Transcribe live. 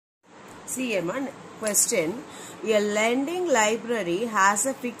See, question. A lending library has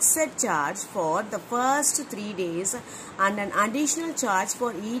a fixed charge for the first 3 days and an additional charge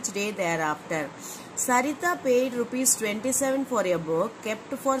for each day thereafter. Sarita paid rupees 27 for a book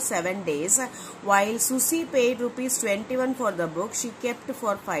kept for 7 days, while Susi paid rupees 21 for the book she kept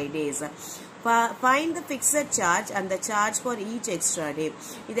for 5 days. Find the fixed charge and the charge for each extra day.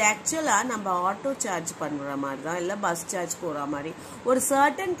 இது ஆக்சுவலா நம்ம auto charge பண்ற மாதிரி தான், இல்ல bus charge போற மாதிரி. ஒரு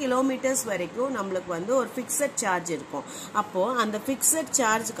சர்டன் கிலோமீட்டர்ஸ் வரைக்கும் நம்மளுக்கு ஒரு ஃபிக்ஸட் சார்ஜ் இருக்கும். அப்போ அந்த ஃபிக்ஸட்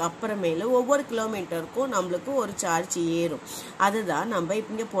சார்ஜுக்கு அப்புறமேல ஒவ்வொரு கிலோமீட்டருக்கும் நம்மளுக்கு ஒரு சார்ஜ் ஏறும். அதுதான் நம்ம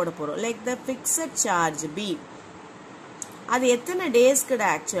இங்க போட போறோம். Like the fixed charge B. அது எத்தனை டேஸ்க்கு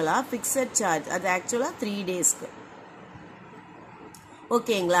ஆக்சுவலா ஃபிக்ஸட் சார்ஜ்? அது ஆக்சுவலா 3 டேஸ்க்கு.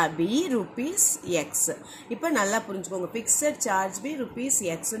 ஓகேங்களா? B rupees x. இப்போ நல்லா புரிஞ்சுக்கோங்க. Fixed charge B rupees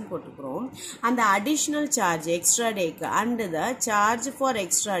x ன்னு போட்டுக்கிறோம். அந்த additional charge extra take and the charge for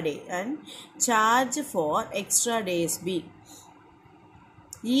extra day and charge for extra days B.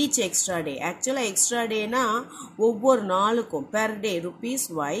 each extra day. Actually extra day na ஒவ்வொரு நாளுக்கும் per day rupees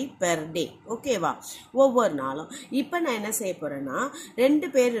y per day. ஓகேவா? ஒவ்வொரு நாளும். இப்போ நான் என்ன செய்ய போறேன்னா, ரெண்டு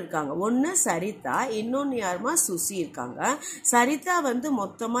பேர் இருக்காங்க. ஒன்னு சரிதா, இன்னொன்னு யாருமா சுசி இருக்காங்க. சரிதா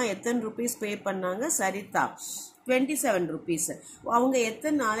மொத்தமா எத்தனை ரூபீஸ் பே பண்ணாங்க? சரிதா 27 rupees. அவங்க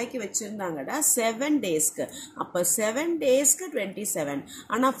எத்தனை நாளைக்கு வச்சிருந்தாங்கடா? 7 டேஸ்க்கு. அப்ப 7 டேஸ்க்கு 27.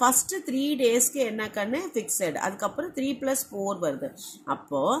 ஆனா ஃபர்ஸ்ட் 3 டேஸ்க்கு என்ன கண்ணு? ஃபிக்ஸட். அதுக்கப்புறம் 3 + 4 வருது.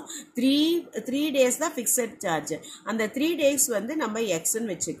 அப்போ 3 டேஸ் தான் ஃபிக்ஸட் சார்ஜ். அந்த 3 டேஸ் நம்ம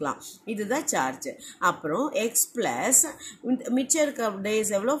எக்ஸ்ன்னு வச்சுக்கலாம். இதுதான் சார்ஜ். அப்புறம் எக்ஸ் பிளஸ் மிச்சம் இருக்க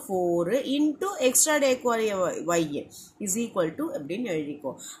டேஸ் எவ்வளோ? 4 into extra take Y is equal to அப்படின்னு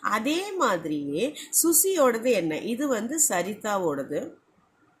எழுதிக்கோ. அதே மாதிரியே சுசியோடது என்ன? இது சரிதாவோடது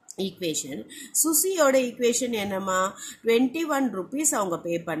ஈக்குவேஷன். சுசியோட ஈக்குவேஷன் என்னமா? 21 rupees அவங்க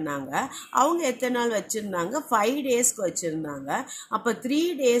பே பண்ணாங்க. அவங்க எத்தனை நாள் வச்சிருந்தாங்க? 5 டேஸ்க்கு வச்சிருந்தாங்க. அப்ப 3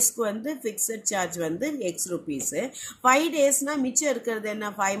 டேஸ்க்கு ஃபிக்ஸட் சார்ஜ் x rupees. 5 டேஸ்னா மிச்சம் இருக்கிறது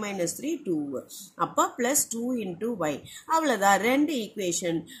என்ன? 5 - 3 2. அப்ப பிளஸ் 2 into y. அவ்வளவுதான். ரெண்டு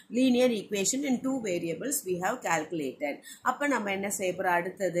equation, linear equation in 2 variables we have calculated. அப்ப நம்ம என்ன செய்ய போறோம்?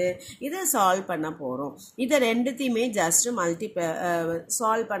 அடுத்தது இதை சால்வ் பண்ண போறோம். இதை ரெண்டுத்தையுமே ஜஸ்ட்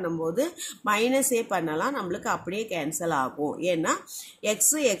சால்வ் பண்ணும்போது மைனஸே பண்ணலாம், நம்மளுக்கு அப்படியே கேன்சல் ஆகும். ஏன்னா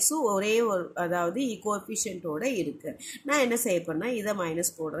எக்ஸ் ஒரே ஒரு, அதாவது கோஎஃபிஷியன்ட்டோட இருக்கு. நான் என்ன செய்ய போறேன்னா, இதை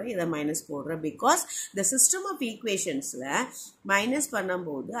மைனஸ் போடுறேன், இதை மைனஸ் போடுறேன். Because the system of ஈக்குவேஷன்ஸ்ல minus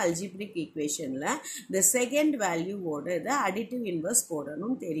பண்ணும்போது அல்ஜிப்ரிக் ஈக்குவேஷன்ல த செகண்ட் வேல்யூவோட இதை அடிட்டிவ் இன்வர்ஸ்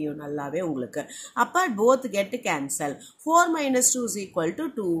போடணும் தெரியும் நல்லாவே உங்களுக்கு. அப்ப both get cancel. 4 - 2 is equal to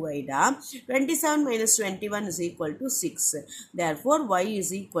 2y டா. 27 - 21 is equal to 6. Therefore y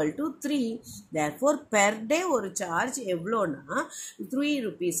is equal to 3. Therefore per day ஒரு சார்ஜ் எவ்வளோனா 3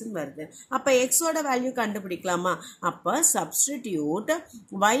 rupees வருது. அப்ப x ஓட வேல்யூ கண்டுபிடிக்கலாமா? அப்ப substitute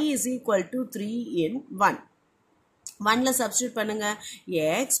y is equal to 3 in 1. 1ல substitute பண்ணுங்க.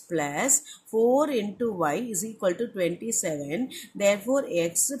 x plus 4 into y is equal to 27. Therefore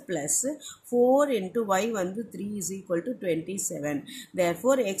x plus 4 into y 3 is equal to 27.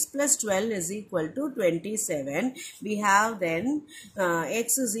 Therefore x plus 12 is equal to 27. We have then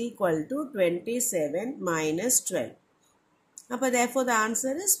x is equal to 27 minus 12. அப்ப therefore the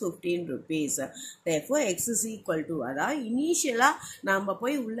answer is 15 rupees. Therefore x is equal to, அதாவது இனிஷியலா நம்ம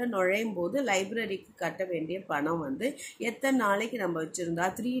போய் உள்ள நுழையும் போது லைப்ரரிக்கு கட்ட வேண்டிய பணம் எத்தனை நாளைக்கு நம்ம வச்சிருந்தா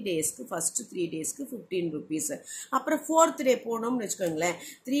 3 டேஸ்க்கு, ஃபர்ஸ்ட் 3 டேஸ்க்கு 15 rupees. அப்புறம் 4th டே போனோம்னு வச்சுக்கோங்களேன்,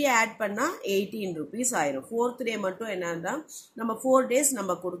 3 ஆட் பண்ணா 18 rupees ஆயிரும். 4th டே மட்டும் என்னன்னா நம்ம 4 டேஸ்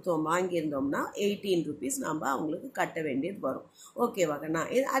நம்ம கொடுத்தோம் வாங்கியிருந்தோம்னா 18 rupees நம்ம அவங்களுக்கு கட்ட வேண்டியது வரும். ஓகேவா கண்ணா?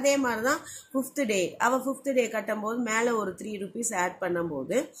 அதே மாதிரிதான் 5th டே. அவ 5th டே கட்டும் போது மேல ஒரு 3 rupees ஆட்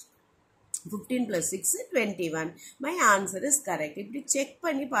பண்ணும்போது 15 plus 6 21. My answer is correct. இப்படி செக்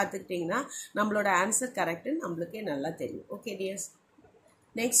பண்ணி பார்த்துக்கிட்டீங்கன்னா நம்மளோட ஆன்சர் கரெக்ட்னு நம்மளுக்கே நல்லா தெரியும். Okay tears.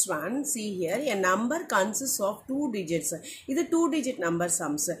 Next one, see here, a number consists of 2 digits. இது 2 digit number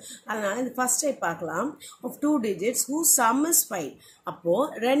sums. அதனால இந்த first type பார்க்கலாம். Of 2 digits whose sum is 5. அப்போ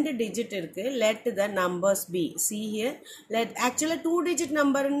 2 digit இருக்கு. Let the numbers be. See here, actually 2 digit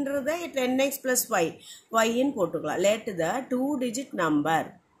numberன்றதை 10x plus 5 y ன்னு போட்டுக்கலாம். Let the 2 digit number,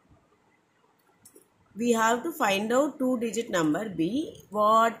 we have to find out 2 digit number be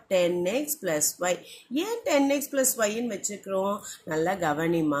what? 10x plus y. ஏன் 10x plus y ன்னு வச்சுக்கிறோம்? நல்லா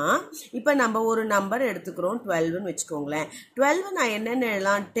கவனிமா. இப்போ நம்ம ஒரு நம்பர் எடுத்துக்கிறோம் 12 ன்னு வச்சுக்கோங்களேன். 12 நான் என்னன்னு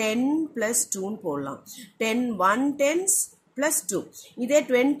எழுதலாம்? 10 plus 2 ன்னு போடலாம். 10 1 10s plus 2. இதே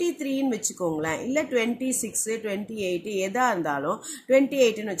 23 ன்னு வச்சுக்கோங்களேன், இல்ல 26 28 எதா இருந்தாலும்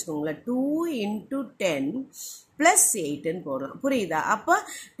 28 ன்னு வச்சுக்கோங்களேன். 2 into 10 plus 8 போடலாம். புரியுதா? அப்ப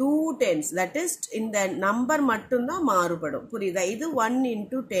 2 tens, that is இந்த நம்பர் மட்டும்தான் மாறுபடும். புரியுதா? இது 1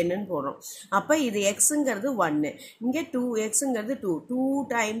 into 10 போடுறோம். அப்ப இது xங்கிறது 1, இங்க 2xங்கிறது 2, 2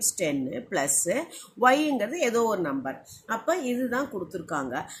 times 10 plus yங்கிறது ஏதோ ஒரு நம்பர். அப்ப இதுதான்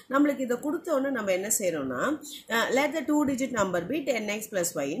கொடுத்துருக்காங்க. நம்மளுக்கு இதை கொடுத்த உடனே நம்ம என்ன செய்யறோம்னா let the 2 digit number be 10x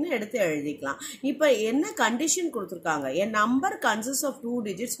plus y ன்னு எடுத்து எழுதிக்கலாம். இப்ப என்ன கண்டிஷன் கொடுத்துருக்காங்க? a number consists of 2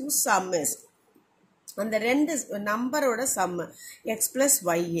 digits whose sum is, அந்த ரெண்டு நம்பரோட some x plus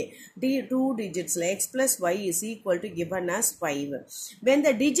y, 2 digitsல x plus y is equal to given as 5. When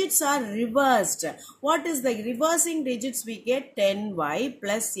the digits are reversed, what is the reversing digits? We get 10y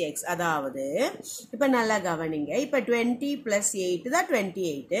plus x. அதாவது இப்ப நல்லா கவனிங்க. இப்ப 20 plus 8 தான்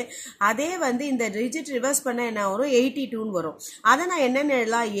 28. அதே வந்து இந்த digit reverse பண்ண என்ன வரும்? 82 வரும். அதை நான் என்னன்னு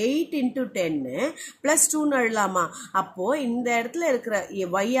எழுதலாம்? 8 into 10 plus 2 எழுதலாமா? அப்போ இந்த இடத்துல இருக்கிற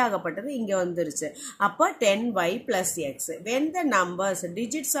y ஆகப்பட்டது இங்க வந்துருச்சு. அப்போ 10y plus x. When the numbers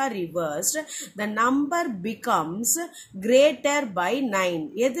digits are reversed, the number becomes greater by 9.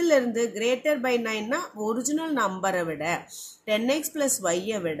 எதிலிருந்து greater by 9னா ஒரிஜினல் நம்பரை விட 10x plus y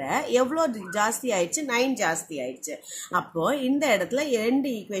விட எவ்வளோ ஜாஸ்தி ஆயிடுச்சு? 9 ஜாஸ்தி ஆயிடுச்சு. அப்போ இந்த இடத்துல ரெண்டு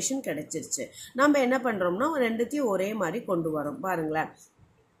ஈக்குவேஷன் கிடைச்சிருச்சு. நம்ம என்ன பண்றோம்னா ரெண்டுத்தையும் ஒரே மாதிரி கொண்டு வரோம். பாருங்களேன்,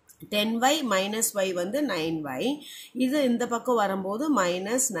 10y minus y வந்து 9y, இது இந்த பக்கம் வரும்போது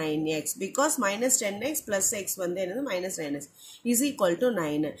minus 9x, because minus 10x plus x வந்து என்னது? minus 9x is equal to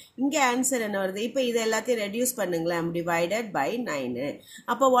 9. இங்க ஆன்சர் என்ன வருது? இப்போ இது எல்லாத்தையும் ரெடியூஸ் பண்ணுங்களேன், divided by 9.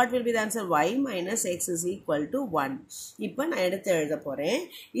 அப்போ what will be the answer? y minus x is equal to 1. இப்போ நான் எடுத்து எழுத போறேன்.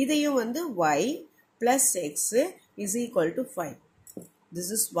 இதையும் வந்து y plus x is equal to 5. This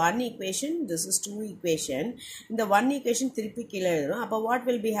is one equation, this is two equation. இந்த one equation திருப்பி கீழே எழுதுறோம். அப்போ what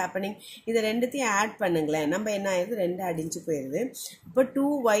will be happening? இது ரெண்டுத்தையும் ஆட் பண்ணுங்களேன். நம்ம என்ன ஆயிடுது? ரெண்டு அடிஞ்சு போயிடுது. இப்போ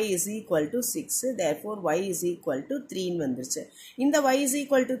 2y is equal to 6. Therefore y is equal to 3 வந்துருச்சு. இந்த y is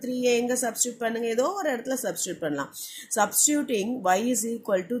equal to 3 எங்க சப்ஸ்டியூட் பண்ணுங்க? ஏதோ ஒரு இடத்துல சப்ஸ்டியூட் பண்ணலாம். Substituting y is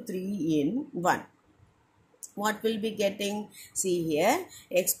equal to 3 in 1. What will be getting? See here,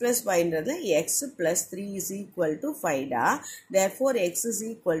 x plus y என்றதுல x plus 3 is equal to 5 da. Therefore x is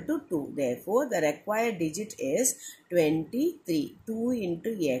equal to 2. Therefore the required digit is 23. 2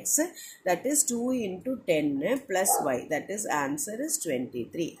 into x, that is 2 into 10 plus y, that is answer is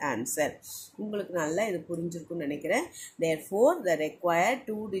 23. Answer உங்களுக்கு நல்லா இது புரிஞ்சிருக்கும்னு நினைக்கிறேன். Therefore the required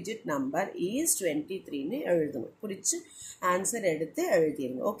 2 digit number is 23 ன்னு எழுதணும். புரிச்சு answer எடுத்து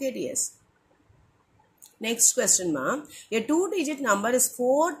எழுதிருங்க. Okay dears. Next question ma, a 2-digit number is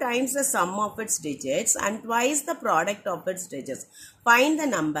 4 times the sum of its digits and twice the product of its digits. Find the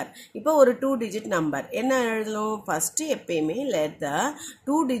number. இப்போ ஒரு 2-digit number என்ன எழுதணும்? first எப்பயுமே let the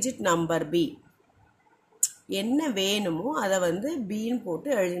 2-digit number be. என்ன வேணுமோ அதை வந்து பீன்னு போட்டு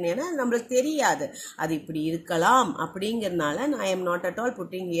எழுதினேன்னா நம்மளுக்கு தெரியாது அது இப்படி இருக்கலாம் அப்படிங்கிறதுனால நான் am not at all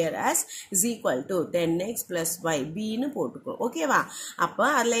putting here as is equal to 10x plus y பீன்னு போட்டுக்கணும். ஓகேவா? அப்போ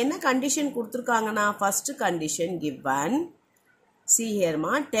அதில் என்ன கண்டிஷன் கொடுத்துருக்காங்கன்னா first condition given, see here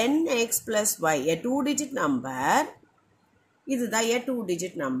ma, 10x plus y, a 2-digit number, இதுதான் a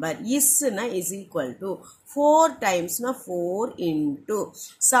 2-digit number, isna is equal to 4 times na 4 into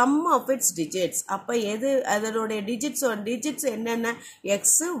sum of its digits. அப்ப எது அதனுடைய digits என்னென்ன?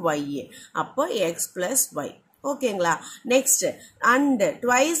 x y. அப்ப x plus y. ஓகேங்களா? Next and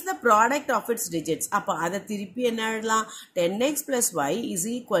twice the product of its digits. அப்போ அதை திருப்பி என்ன எழுதலாம்? 10x plus y is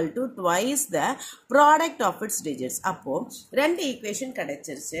equal to twice the product of its digits. அப்போ ரெண்டு ஈக்குவேஷன்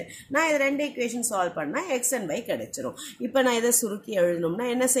கிடைச்சிருச்சு. நான் இது ரெண்டு ஈக்குவேஷன் சால்வ் பண்ணா x and y கிடைச்சிரும். இப்போ நான் இதை சுருக்கி எழுதணும்னா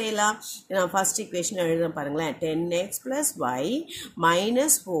என்ன செய்யலாம்? நான் ஃபர்ஸ்ட் ஈக்குவேஷன் எழுதுறேன் பாருங்களேன். 10x plus y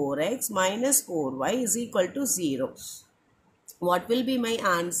minus 4x minus 4y is equal to 0. What will be my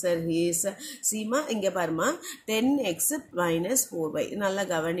answer is, Seema இங்க பாருமா, 10x minus 4y. நல்லா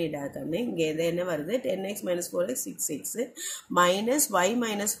கவனிடா கண்ணு. இங்க என்ன வருது? 10x minus 4x 6x minus y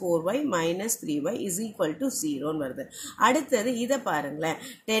minus 4y minus 3y is equal to 0 வருது. அடுத்தது இதை பாருங்களேன்.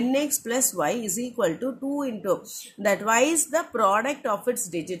 10x plus y is equal to 2 into the twice the product of its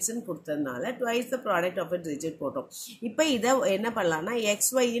digits ன்னு கொடுத்ததுனால twice the product of its digit போட்டோம். இப்போ இதை என்ன பண்ணலாம்னா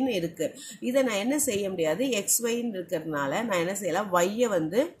xy ன்னு இருக்கு. இதை நான் என்ன செய்ய முடியாது? xy ன்னு இருக்கிறதுனால நான் என்ன செய்யலாம்? y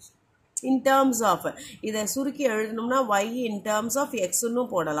வந்து in terms of, இதை சுருக்கி எழுதணும்னா y in terms of x ன்னு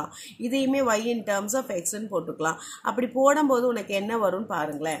போடலாம். இதையுமே y in terms of x ன்னு போட்டுக்கலாம். அப்படி போடும்போது உனக்கு என்ன வரும்னு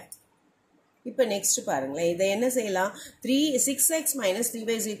பாருங்களேன். இப்போ நெக்ஸ்ட் பாருங்களேன், இதை என்ன செய்யலாம், 6x minus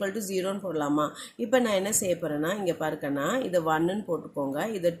 3y is equal to 0ன்னு போடலாமா. இப்போ நான் என்ன செய்ய போகிறேன்னா, இங்கே பாருக்கண்ணா, இதை 1ன்னு போட்டுக்கோங்க,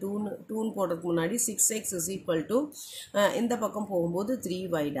 இதை 2ன்னு போடுறதுக்கு முன்னாடி 6x is equal to இந்த பக்கம் போகும்போது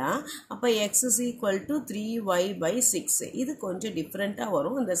 3y டா. அப்போ x is equal to 3y by 6. இது கொஞ்சம் டிஃப்ரெண்ட்டாக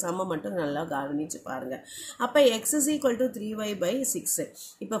வரும், இந்த சம்மை மட்டும் நல்லா கவனிச்சு பாருங்கள். அப்போ x is equal to 3y by 6.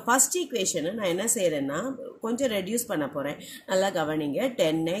 இப்போ ஃபர்ஸ்ட் ஈக்குவேஷனை நான் என்ன செய்கிறேன்னா கொஞ்சம் ரெடியூஸ் பண்ண போகிறேன், நல்லா கவனிங்க.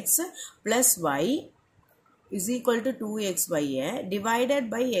 10x plus y is equal to 2xy divided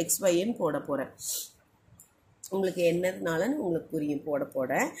by xy ன்னு போட போகிறேன். உங்களுக்கு என்னதுனாலும் உங்களுக்கு புரியும்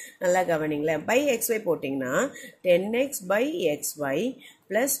போட நல்லா கவனிங்களேன். பை xy போட்டிங்கன்னா 10x by xy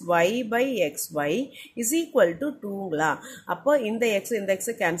plus y by xy is equal to 2ங்களா. அப்போ இந்த x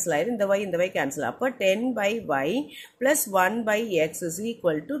கேன்சல் ஆயிரும், இந்த y கேன்சல். அப்போ 10 by y plus 1 by x is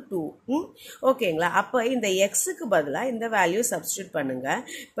equal to 2. ஓகேங்களா. அப்போ இந்த xக்கு பதிலாக இந்த வேல்யூ சப்ஸ்டியூட் பண்ணுங்க.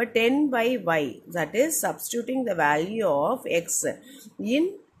 இப்போ 10 by y, that is substituting the value of x in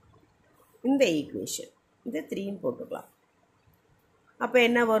இந்த ஈக்குவேஷன், இது 3ன்னு போட்டுக்கலாம். அப்போ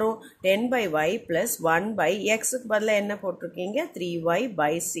என்ன வரும், 10 by y plus 1 by xக்கு பதிலாக என்ன போட்டிருக்கீங்க, 3y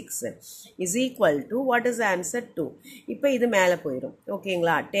by 6 is equal to what is the answer, 2. இப்போ இது மேலே போயிடும்.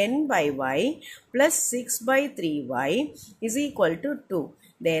 ஓகேங்களா. 10 by y plus 6 by 3y is equal to 2.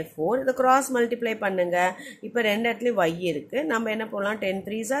 therefore இதை cross multiply பண்ணுங்க. இப்போ ரெண்டு இடத்துலையும் y இருக்கு, நம்ம என்ன போடலாம், 10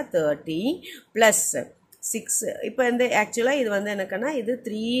 3s are 30 plus 6. இப்போ இந்த ஆக்சுவலாக இது வந்து எனக்குன்னா இது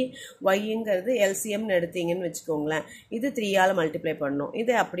 3yங்கிறது எல்சிஎம்னு எடுத்தீங்கன்னு வச்சுக்கோங்களேன், இது 3ஆல் மல்டிப்ளை பண்ணணும்,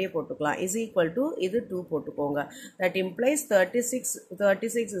 இது அப்படியே போட்டுக்கலாம். இஸ் ஈக்குவல் டு இது 2 போட்டுக்கோங்க. That implies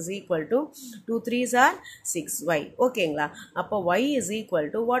 36 is equal to 2 3s are 6y. ஓகேங்களா. அப்போ y is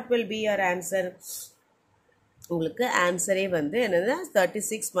equal to what will be your answer, உங்களுக்கு ஆன்சரே வந்து என்னன்னா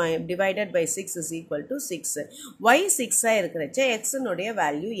 36 divided by 6 is equal to 6. y 6 இருக்கிறச்ச x னுடைய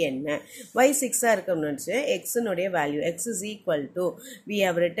value என்ன, y 6 இருக்கணும்னு x னுடைய value x is equal to we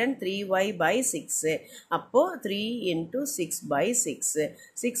have written 3y by 6. அப்போ 3 into 6 by 6,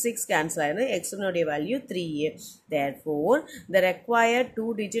 6 cancel ஆயிடும், x னுடைய value 3. therefore the required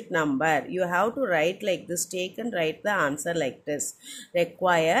 2-digit number you have to write like this, take and write the answer like this.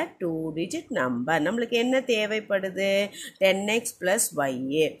 required 2-digit number நம்மளுக்கு என்ன தேவை படுது, 10x plus y.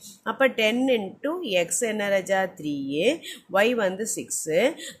 அப்ப 10 into x என்ன ராஜா 3, y வந்து 6.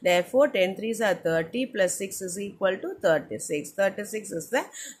 therefore 10 3s are 30 plus 6 is equal to 36. 36 is the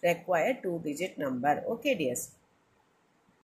required 2-digit number. Okay dears.